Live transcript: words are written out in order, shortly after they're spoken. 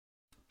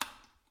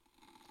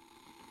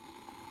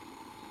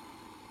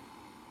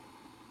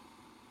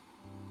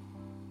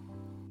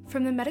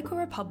From the Medical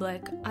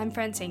Republic, I'm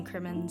Francine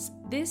Crimmins.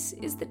 This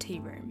is the Tea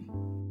Room.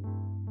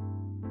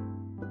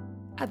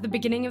 At the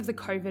beginning of the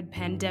COVID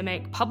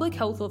pandemic, public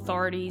health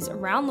authorities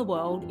around the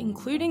world,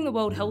 including the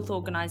World Health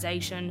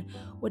Organization,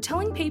 were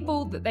telling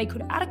people that they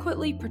could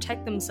adequately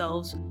protect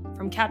themselves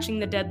from catching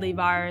the deadly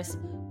virus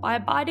by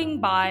abiding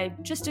by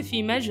just a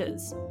few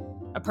measures: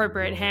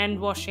 appropriate hand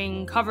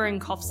washing, covering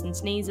coughs and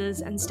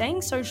sneezes, and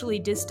staying socially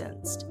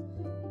distanced.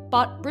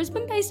 But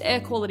Brisbane-based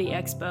air quality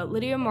expert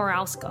Lydia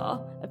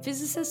Morawska, a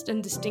physicist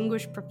and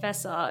distinguished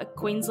professor at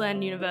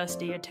Queensland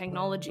University of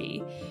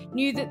Technology,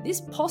 knew that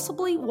this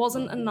possibly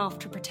wasn't enough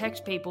to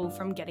protect people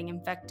from getting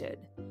infected.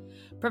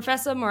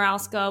 Professor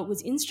Morawska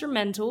was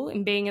instrumental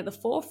in being at the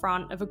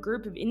forefront of a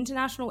group of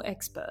international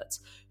experts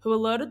who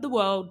alerted the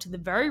world to the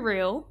very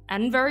real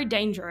and very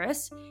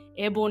dangerous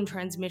airborne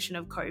transmission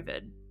of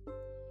COVID.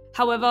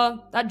 However,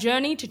 that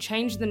journey to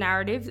change the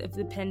narrative of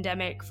the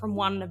pandemic from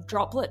one of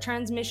droplet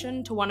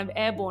transmission to one of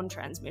airborne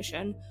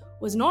transmission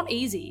was not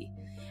easy.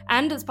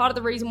 And it's part of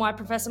the reason why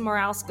Professor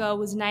Morawska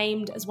was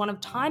named as one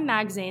of Time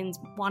magazine's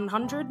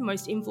 100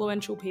 most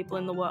influential people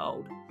in the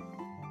world.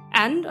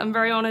 And I'm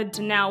very honoured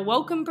to now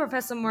welcome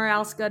Professor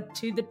Morawska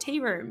to the Tea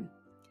Room.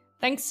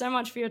 Thanks so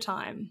much for your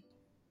time.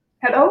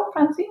 Hello,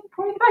 Francine,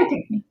 for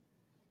inviting me.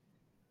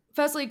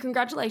 Firstly,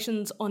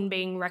 congratulations on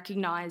being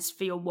recognised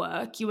for your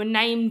work. You were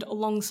named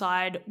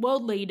alongside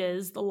world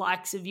leaders, the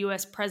likes of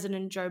US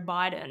President Joe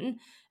Biden,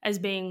 as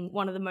being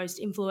one of the most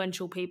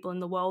influential people in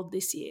the world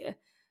this year.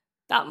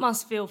 That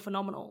must feel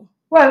phenomenal.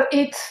 Well,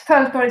 it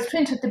felt very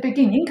strange at the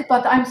beginning,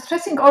 but I'm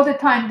stressing all the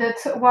time that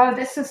while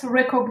this is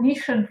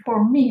recognition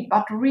for me,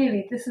 but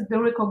really this is the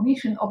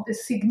recognition of the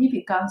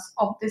significance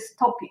of this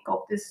topic, of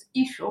this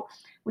issue,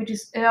 which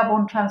is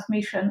airborne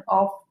transmission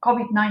of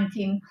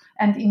COVID-19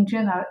 and in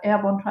general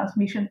airborne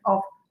transmission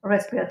of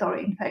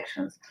respiratory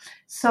infections.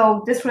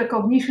 So this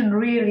recognition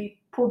really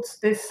puts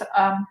this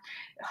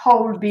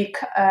whole big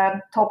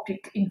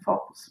topic in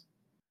focus.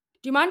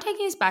 Do you mind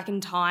taking us back in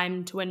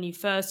time to when you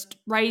first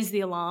raised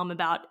the alarm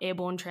about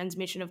airborne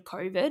transmission of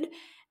COVID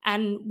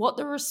and what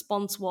the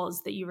response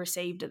was that you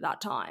received at that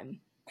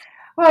time?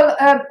 Well,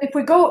 if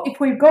we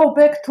go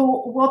back to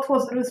what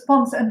was the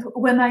response, and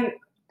when I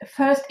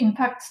first, in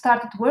fact,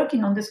 started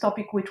working on this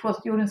topic, which was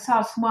during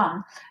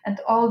SARS-1, and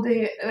all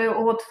the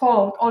what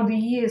followed, all the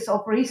years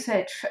of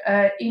research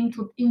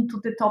into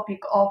the topic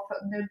of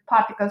the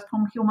particles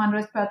from human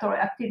respiratory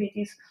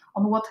activities,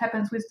 on what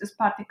happens with these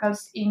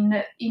particles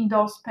in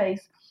indoor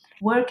space,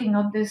 working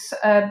on this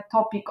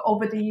topic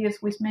over the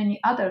years with many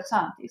other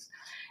scientists.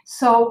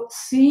 So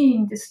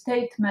seeing the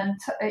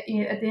statement at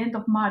the end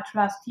of March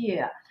last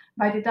year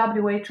by the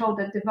WHO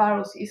that the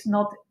virus is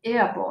not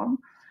airborne,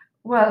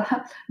 well,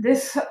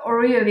 this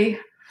really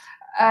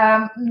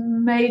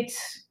made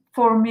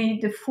for me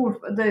the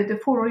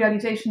full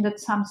realization that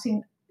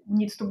something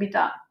needs to be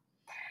done.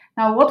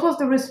 Now, what was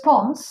the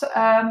response?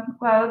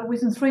 Well,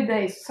 within 3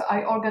 days,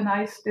 I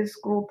organized this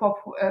group of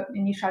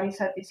initially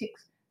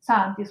 36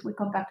 scientists. We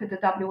contacted the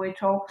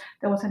WHO.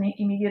 There was an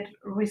immediate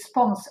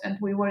response, and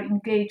we were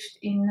engaged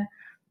in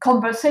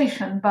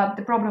conversation, but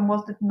the problem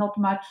was that not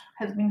much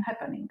has been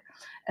happening,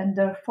 and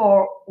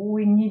therefore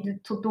we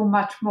needed to do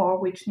much more,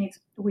 which means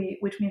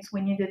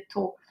we needed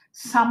to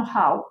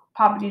somehow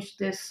publish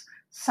this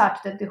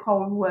such that the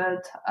whole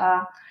world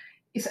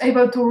is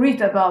able to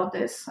read about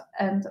this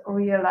and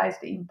realize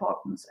the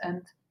importance.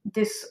 And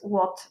this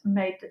what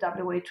made the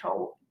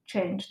WHO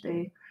change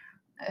the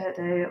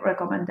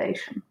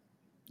recommendation.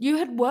 You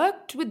had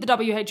worked with the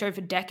WHO for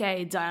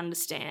decades, I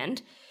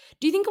understand.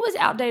 Do you think it was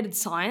outdated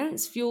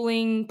science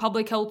fueling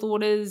public health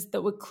orders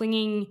that were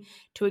clinging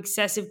to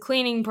excessive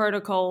cleaning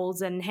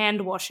protocols and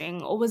hand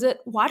washing, or was it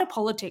wider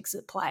politics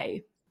at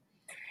play?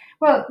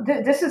 Well,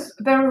 this is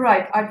very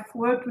right. I've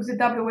worked with the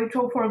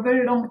WHO for a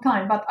very long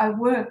time, but I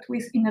worked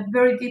in a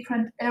very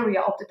different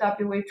area of the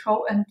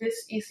WHO, and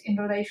this is in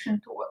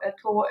relation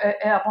to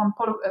airborne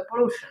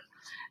pollution.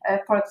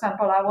 For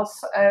example, I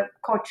was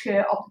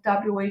co-chair of the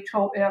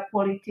WHO air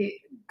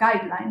quality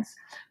guidelines,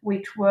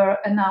 which were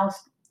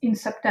announced in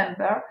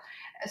September.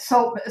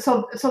 So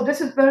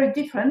this is very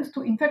different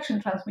to infection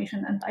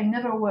transmission, and I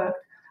never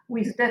worked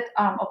with that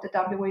arm of the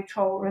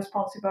WHO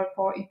responsible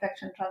for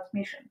infection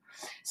transmission.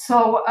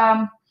 So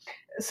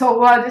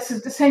while this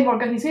is the same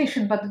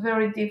organization, but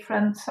very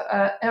different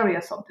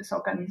areas of this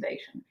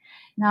organization.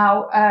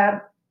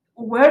 Now,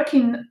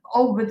 working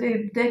over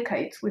the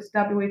decades with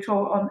WHO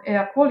on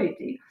air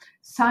quality,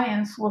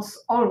 science was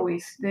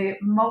always the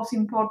most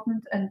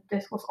important, and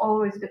this was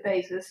always the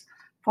basis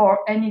for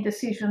any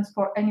decisions,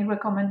 for any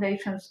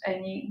recommendations,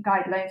 any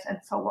guidelines, and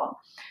so on.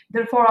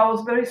 Therefore, I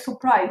was very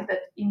surprised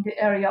that in the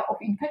area of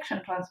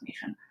infection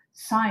transmission,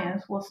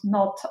 science was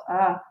not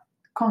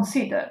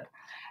considered.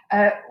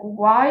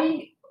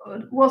 Why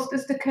was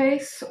this the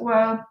case?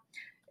 Well,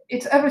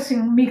 it's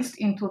everything mixed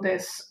into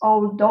this.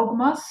 Old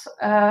dogmas,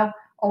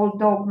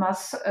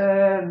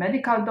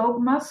 medical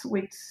dogmas,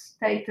 which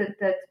stated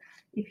that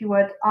if you were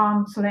at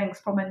arm's length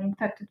from an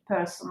infected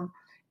person,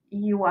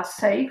 you are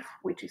safe,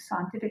 which is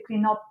scientifically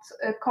not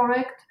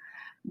correct.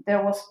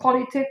 there was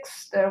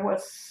politics, there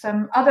was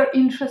some other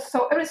interests,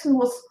 so everything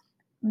was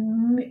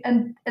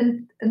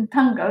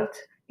entangled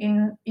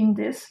in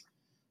this,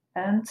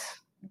 and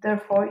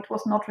therefore it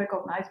was not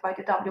recognized by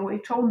the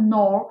WHO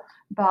nor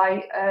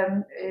by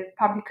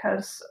public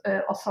health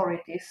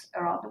authorities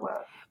around the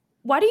world.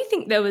 Why do you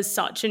think there was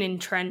such an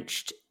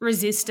entrenched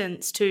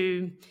resistance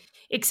to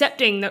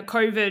accepting that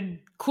COVID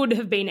could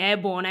have been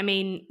airborne? I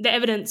mean, the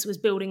evidence was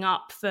building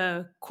up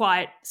for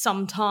quite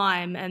some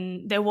time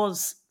and there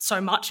was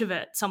so much of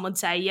it, some would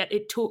say, yet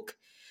it took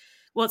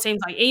what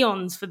seems like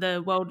eons for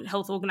the World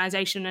Health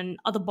Organization and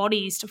other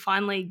bodies to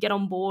finally get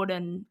on board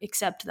and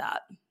accept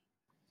that.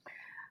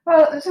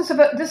 Well, this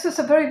is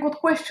a very good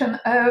question.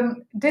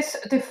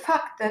 The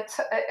fact that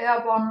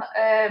airborne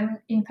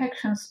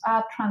infections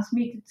are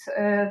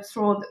transmitted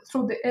through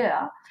the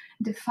air,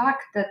 the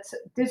fact that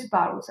this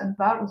virus and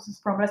viruses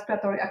from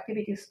respiratory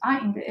activities are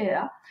in the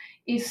air,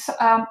 is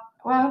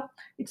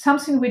it's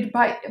something which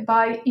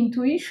by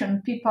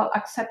intuition people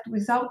accept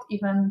without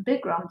even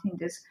background in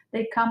this.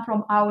 They come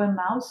from our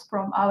mouth,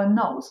 from our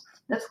nose.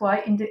 That's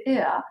why in the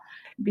air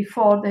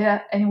before they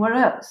are anywhere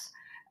else.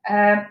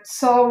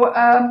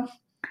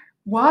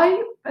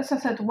 Why, as I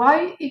said,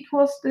 why it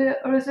was the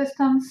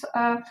resistance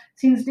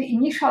since the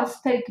initial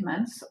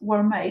statements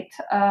were made?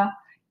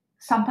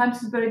 Sometimes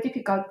it's very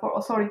difficult for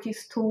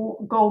authorities to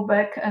go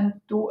back and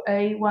do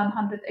a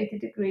 180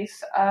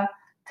 degrees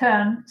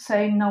turn,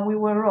 saying, no, we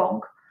were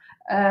wrong.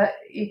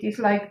 It is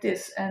like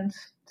this, and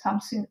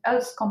something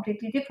else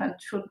completely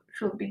different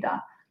should be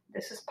done.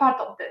 This is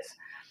part of this.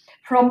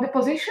 From the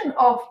position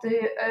of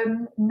the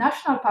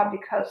national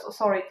public health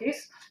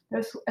authorities,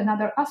 there's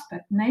another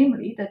aspect,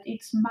 namely that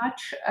it's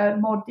much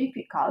more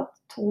difficult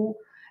to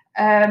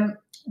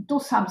do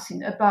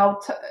something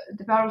about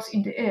the virus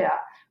in the air,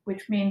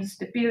 which means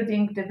the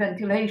building, the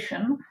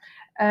ventilation,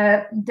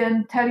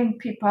 than telling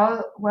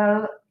people,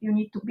 well, you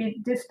need to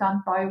be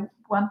distant by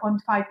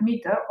 1.5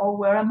 meter or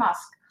wear a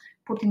mask,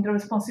 putting the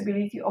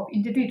responsibility of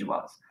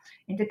individuals.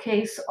 In the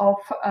case of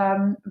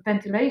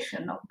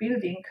ventilation, of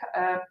building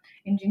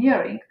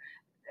engineering,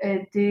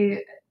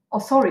 the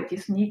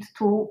authorities need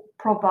to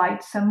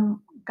provide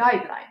some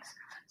guidelines.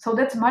 So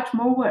that's much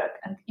more work.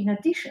 And in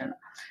addition,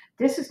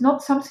 this is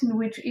not something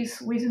which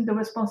is within the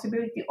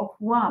responsibility of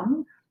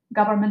one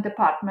government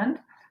department,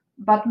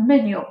 but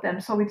many of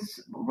them. So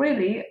it's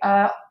really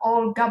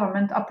all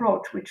government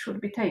approach which should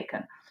be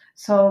taken.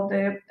 So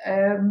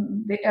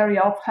the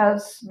area of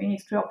health,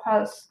 Ministry of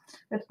Health,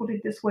 let's put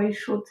it this way,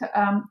 should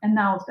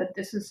announce that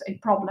this is a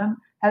problem,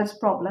 health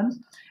problems.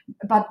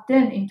 But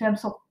then in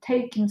terms of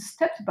taking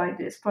steps by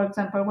this, for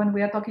example, when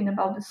we are talking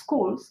about the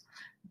schools,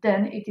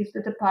 then it is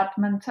the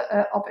Department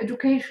of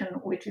Education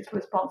which is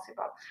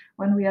responsible.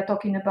 When we are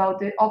talking about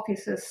the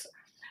offices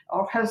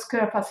or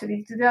healthcare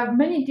facilities, there are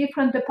many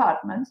different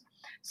departments.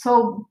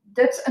 So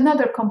that's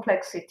another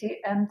complexity,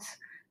 and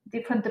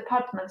different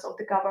departments of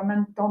the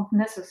government don't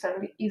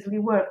necessarily easily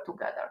work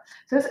together.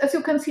 So as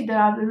you can see, there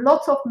are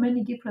lots of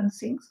many different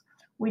things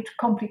which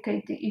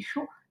complicate the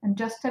issue, and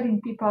just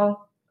telling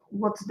people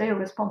what's their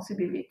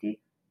responsibility,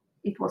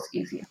 it was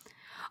easier.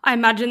 I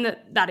imagine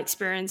that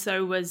experience,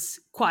 though, was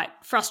quite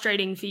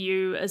frustrating for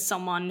you as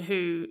someone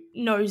who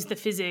knows the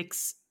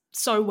physics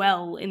so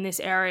well in this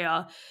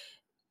area.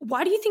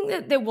 Why do you think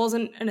that there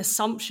wasn't an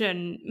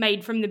assumption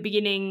made from the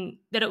beginning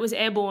that it was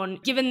airborne,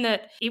 given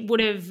that it would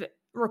have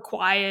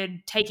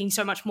required taking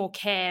so much more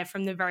care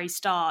from the very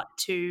start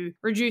to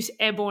reduce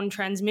airborne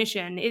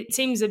transmission? It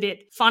seems a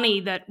bit funny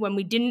that when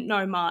we didn't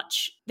know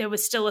much, there were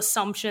still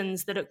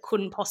assumptions that it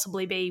couldn't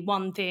possibly be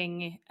one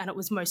thing and it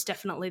was most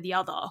definitely the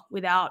other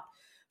without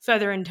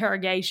further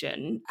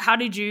interrogation. How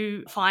did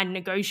you find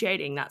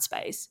negotiating that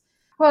space?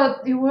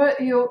 Well,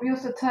 you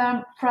used the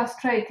term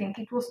frustrating.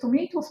 It was, to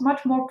me, it was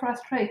much more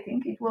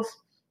frustrating. It was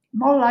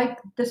more like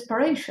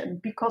desperation,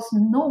 because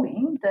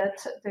knowing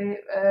that the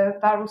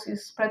virus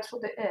is spread through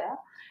the air,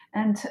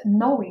 and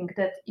knowing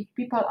that if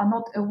people are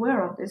not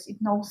aware of this, if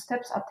no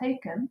steps are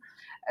taken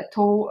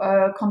to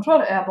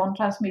control airborne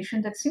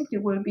transmission, that simply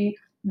will be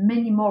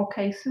many more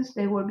cases,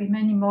 there will be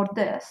many more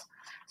deaths.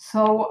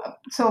 So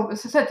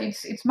as I said,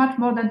 it's much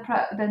more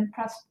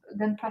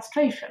than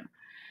frustration.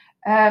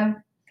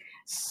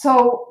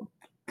 So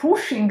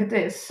pushing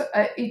this,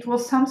 it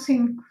was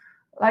something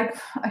like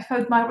I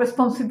felt my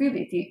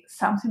responsibility.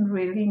 Something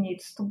really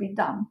needs to be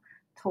done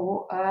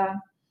to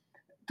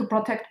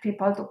protect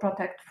people, to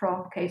protect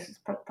from cases,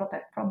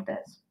 protect from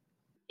deaths.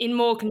 In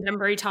more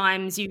contemporary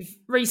times, you've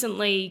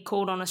recently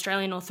called on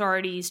Australian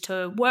authorities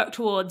to work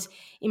towards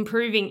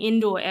improving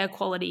indoor air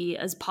quality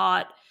as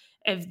part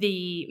of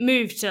the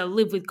move to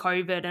live with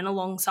COVID and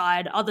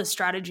alongside other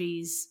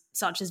strategies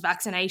such as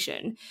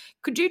vaccination.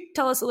 Could you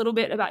tell us a little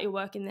bit about your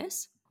work in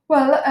this?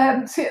 Well,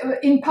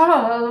 in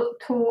parallel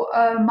to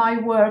my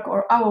work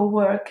or our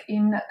work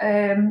in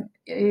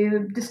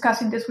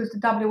discussing this with the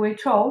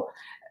WHO,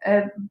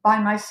 by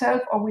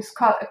myself or with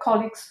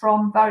colleagues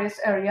from various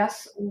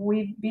areas,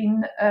 we've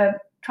been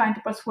trying to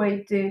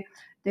persuade the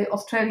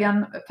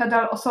Australian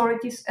federal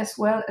authorities as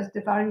well as the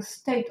various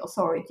state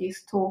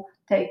authorities to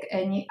take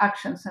any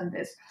actions on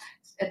this.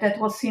 That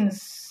was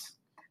since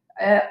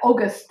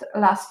August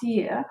last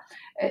year,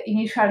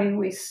 initially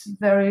with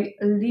very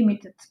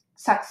limited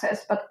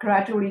success, but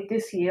gradually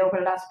this year, over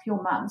the last few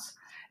months,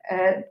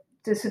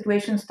 the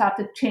situation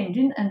started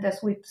changing, and as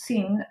we've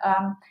seen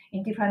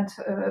in different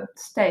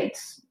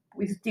states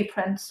with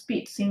different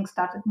speeds, things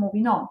started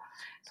moving on.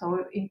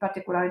 So in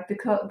particular,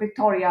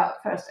 Victoria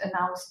first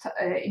announced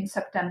in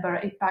September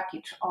a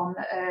package on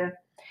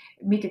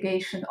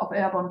mitigation of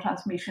airborne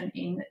transmission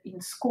in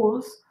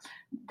schools.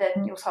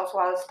 Then New South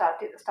Wales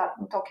started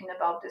talking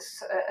about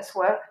this as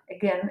well,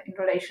 again in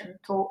relation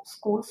to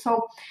schools.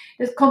 So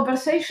this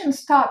conversation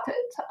started,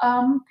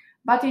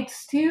 but it's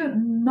still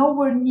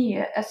nowhere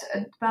near as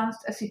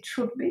advanced as it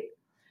should be.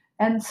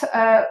 And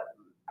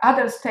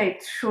other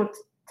states should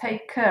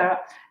take care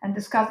and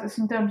discuss this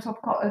in terms of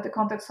the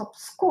context of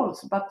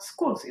schools. But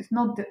schools is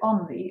not the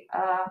only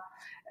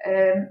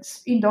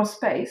indoor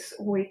space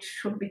which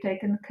should be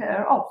taken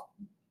care of.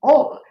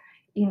 All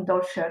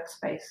indoor shared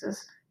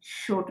spaces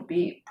should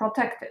be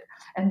protected.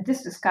 And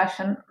this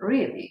discussion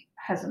really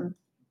hasn't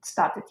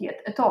started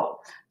yet at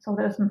all. So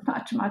there's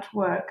much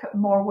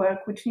more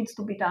work which needs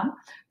to be done,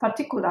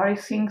 particularly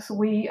since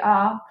we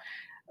are,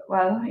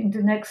 well, in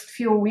the next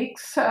few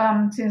weeks,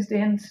 since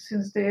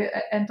the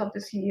end of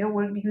this year,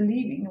 we'll be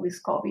living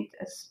with COVID,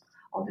 as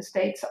all the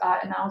states are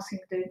announcing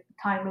the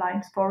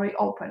timelines for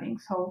reopening.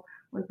 So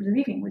we'll be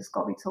living with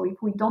COVID. So if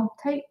we don't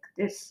take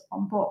this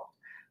on board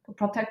to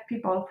protect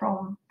people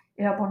from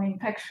airborne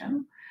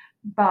infection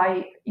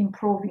by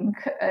improving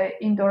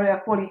indoor air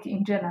quality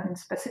in general and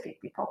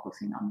specifically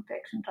focusing on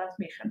infection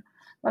transmission,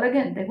 well,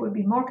 again, there will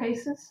be more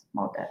cases,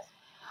 more deaths.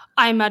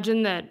 I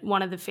imagine that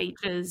one of the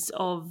features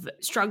of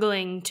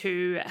struggling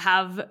to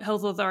have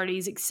health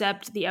authorities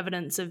accept the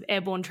evidence of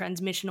airborne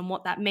transmission and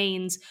what that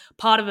means,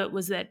 part of it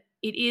was that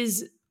it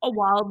is a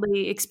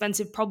wildly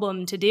expensive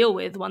problem to deal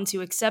with once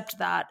you accept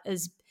that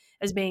as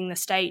being the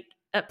state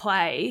at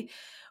play.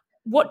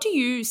 What do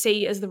you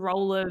see as the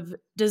role of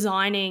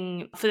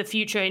designing for the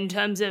future in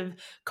terms of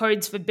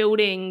codes for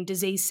building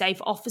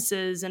disease-safe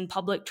offices and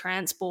public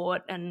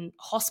transport and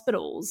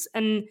hospitals?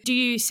 And do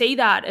you see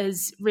that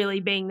as really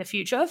being the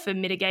future for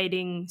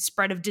mitigating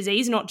spread of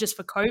disease, not just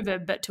for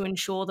COVID, but to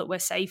ensure that we're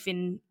safe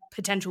in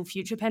potential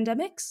future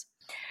pandemics?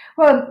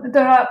 Well,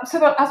 there are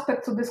several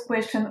aspects of this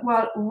question.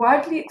 Well,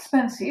 widely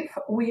expensive.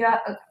 We are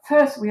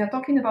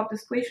talking about the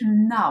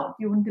situation now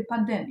during the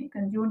pandemic,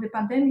 and during the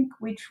pandemic,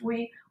 which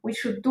we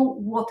should do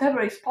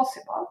whatever is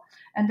possible,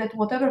 and that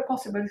whatever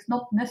possible is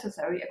not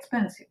necessarily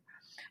expensive.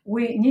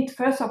 We need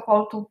first of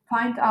all to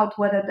find out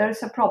whether there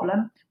is a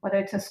problem, whether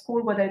it's a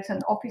school, whether it's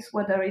an office,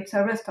 whether it's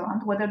a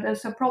restaurant, whether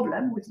there's a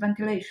problem with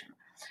ventilation.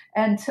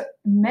 And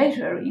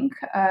measuring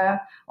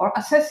or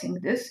assessing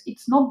this,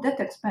 it's not that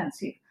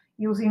expensive,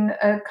 using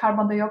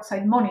carbon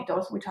dioxide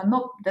monitors, which are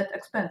not that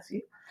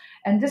expensive.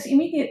 And this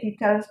immediately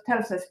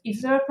tells us,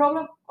 is there a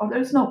problem or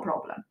there is no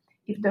problem?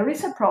 If there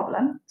is a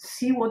problem,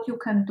 see what you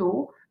can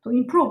do to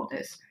improve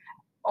this.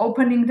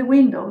 Opening the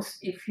windows,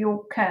 if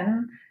you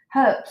can,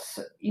 helps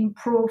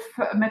improve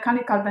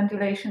mechanical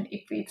ventilation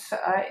if it's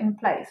in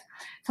place.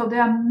 So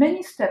there are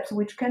many steps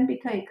which can be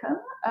taken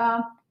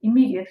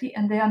immediately,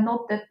 and they are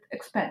not that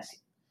expensive.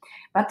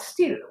 But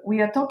still,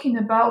 we are talking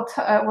about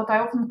what I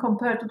often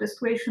compare to the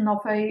situation of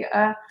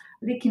a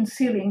leaking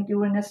ceiling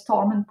during a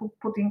storm and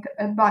putting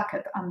a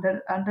bucket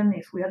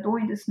underneath. We are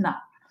doing this now.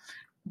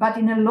 But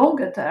in a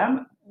longer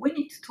term, we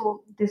need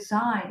to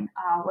design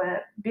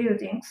our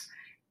buildings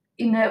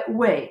in a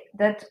way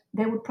that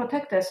they would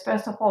protect us,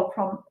 first of all,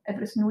 from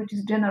everything which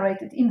is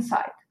generated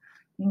inside,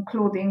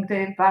 including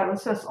the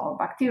viruses or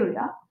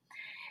bacteria,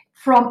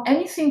 from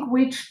anything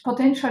which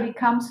potentially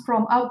comes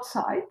from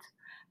outside.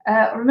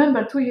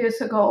 Remember, 2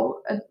 years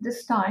ago at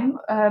this time,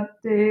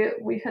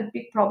 we had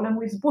big problem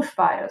with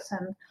bushfires,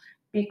 and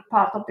big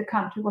part of the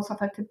country was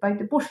affected by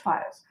the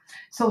bushfires.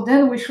 So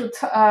then we should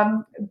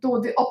do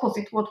the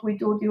opposite what we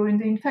do during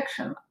the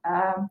infection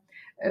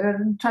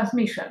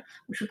transmission.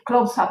 We should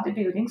close up the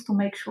buildings to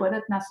make sure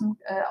that nothing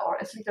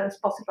or as little as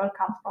possible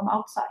comes from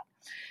outside.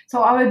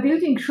 So our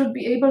building should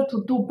be able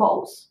to do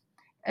both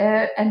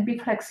and be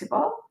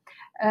flexible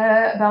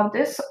about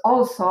this.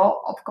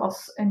 Also, of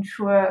course,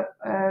 ensure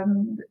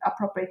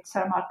appropriate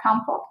thermal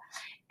comfort,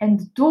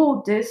 and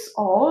do this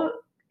all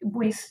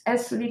with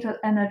as little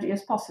energy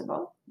as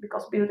possible,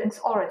 because buildings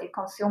already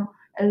consume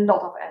a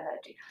lot of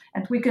energy,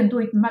 and we can do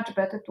it much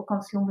better to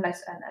consume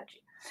less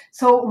energy.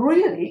 So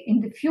really, in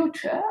the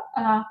future,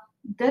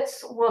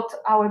 that's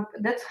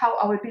how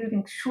our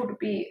buildings should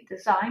be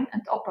designed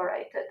and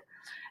operated.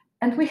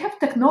 And we have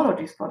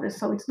technologies for this,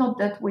 so it's not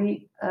that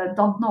we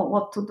don't know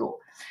what to do.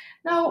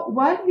 Now,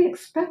 widely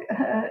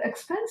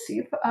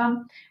expensive,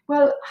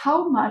 well,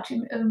 how much?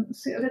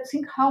 Let's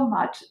think how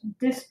much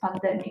this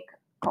pandemic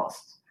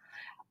costs.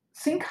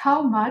 Think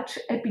how much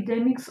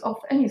epidemics of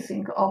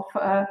anything, of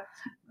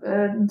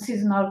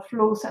seasonal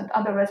flus and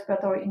other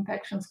respiratory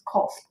infections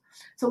cost.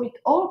 So it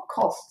all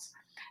costs,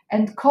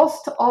 and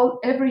costs all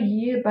every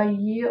year by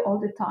year, all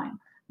the time.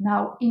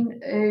 Now,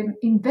 in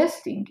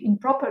investing in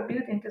proper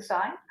building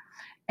design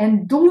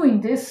And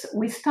doing this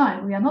with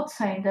time. We are not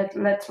saying that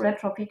let's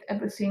retrofit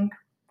everything,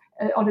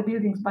 all the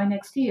buildings by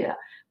next year.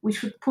 We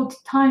should put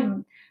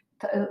time,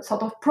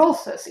 sort of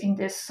process in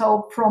this.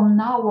 So from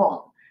now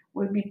on,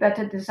 we'll be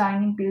better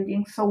designing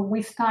buildings. So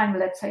with time,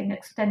 let's say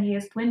next 10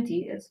 years, 20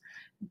 years,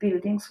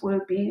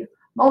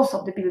 most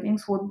of the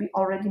buildings would be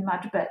already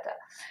much better.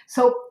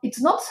 So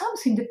it's not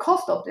something, the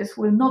cost of this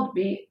will not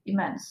be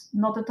immense,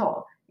 not at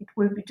all. It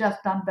will be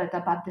just done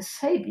better, but the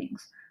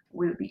savings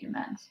will be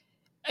immense.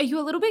 Are you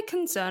a little bit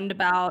concerned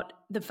about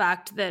the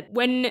fact that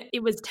when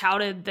it was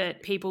touted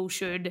that people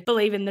should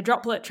believe in the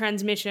droplet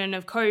transmission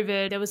of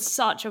COVID, there was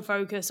such a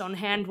focus on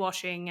hand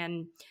washing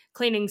and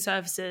cleaning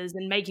surfaces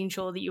and making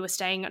sure that you were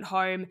staying at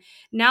home?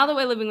 Now that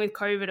we're living with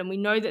COVID and we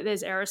know that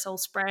there's aerosol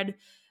spread,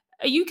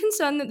 are you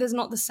concerned that there's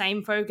not the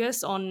same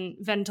focus on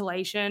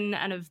ventilation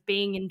and of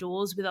being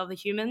indoors with other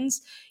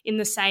humans in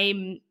the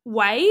same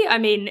way? I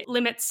mean,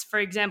 limits, for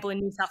example, in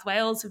New South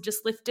Wales have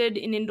just lifted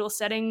in indoor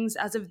settings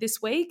as of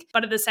this week.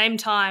 But at the same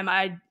time,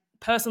 I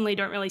personally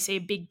don't really see a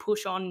big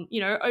push on,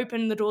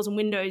 open the doors and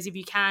windows if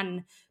you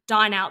can,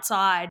 dine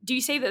outside. Do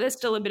you see that there's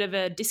still a bit of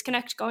a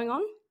disconnect going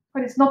on?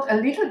 But it's not a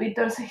little bit,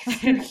 there's a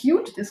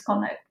huge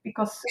disconnect,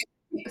 because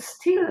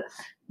still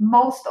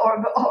most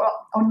or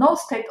no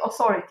state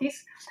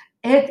authorities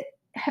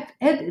have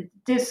added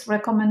this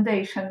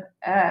recommendation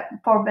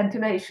for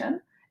ventilation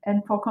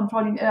and for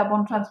controlling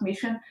airborne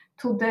transmission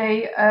to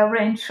the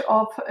range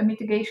of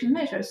mitigation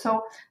measures.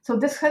 So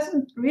this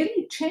hasn't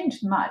really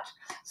changed much.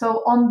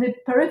 So on the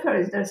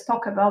peripheries, there's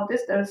talk about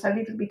this. There's a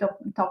little bit of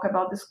talk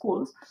about the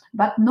schools,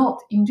 but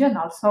not in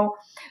general. So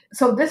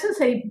this is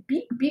a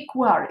big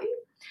worry.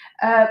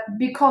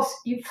 Because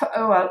if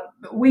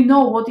we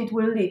know what it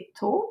will lead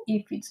to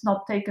if it's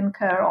not taken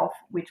care of,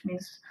 which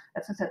means,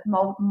 as I said,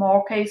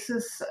 more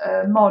cases,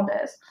 more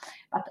deaths.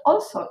 But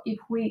also, if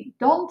we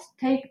don't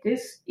take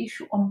this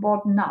issue on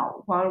board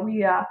now, while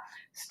we are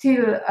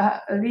still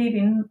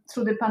living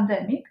through the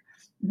pandemic,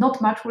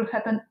 not much will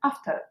happen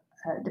after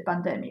the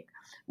pandemic,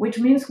 which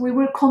means we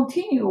will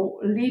continue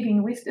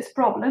living with this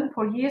problem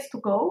for years to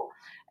go,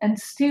 and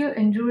still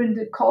enduring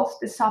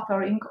the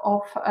suffering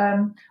of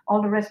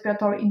all the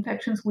respiratory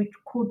infections which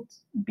could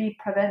be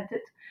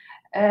prevented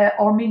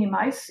or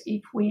minimized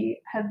if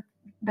we have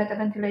better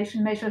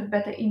ventilation measures,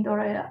 better indoor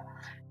air.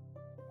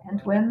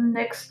 And when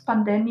next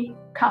pandemic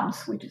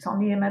comes, which is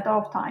only a matter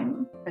of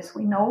time, as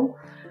we know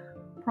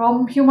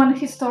from human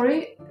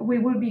history, we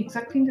will be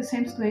exactly in the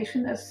same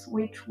situation as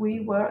which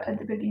we were at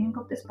the beginning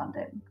of this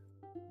pandemic.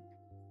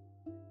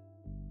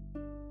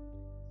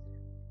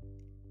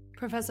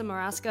 Professor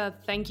Moraska,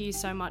 thank you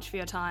so much for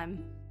your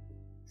time.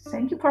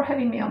 Thank you for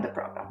having me on the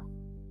program.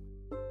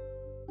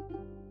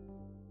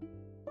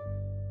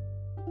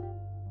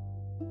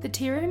 The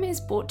Tea Room is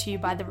brought to you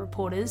by the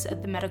reporters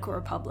at the Medical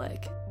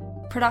Republic.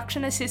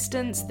 Production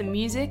assistance, the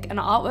music and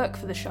artwork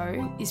for the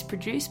show is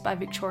produced by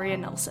Victoria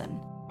Nelson.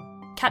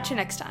 Catch you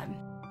next time.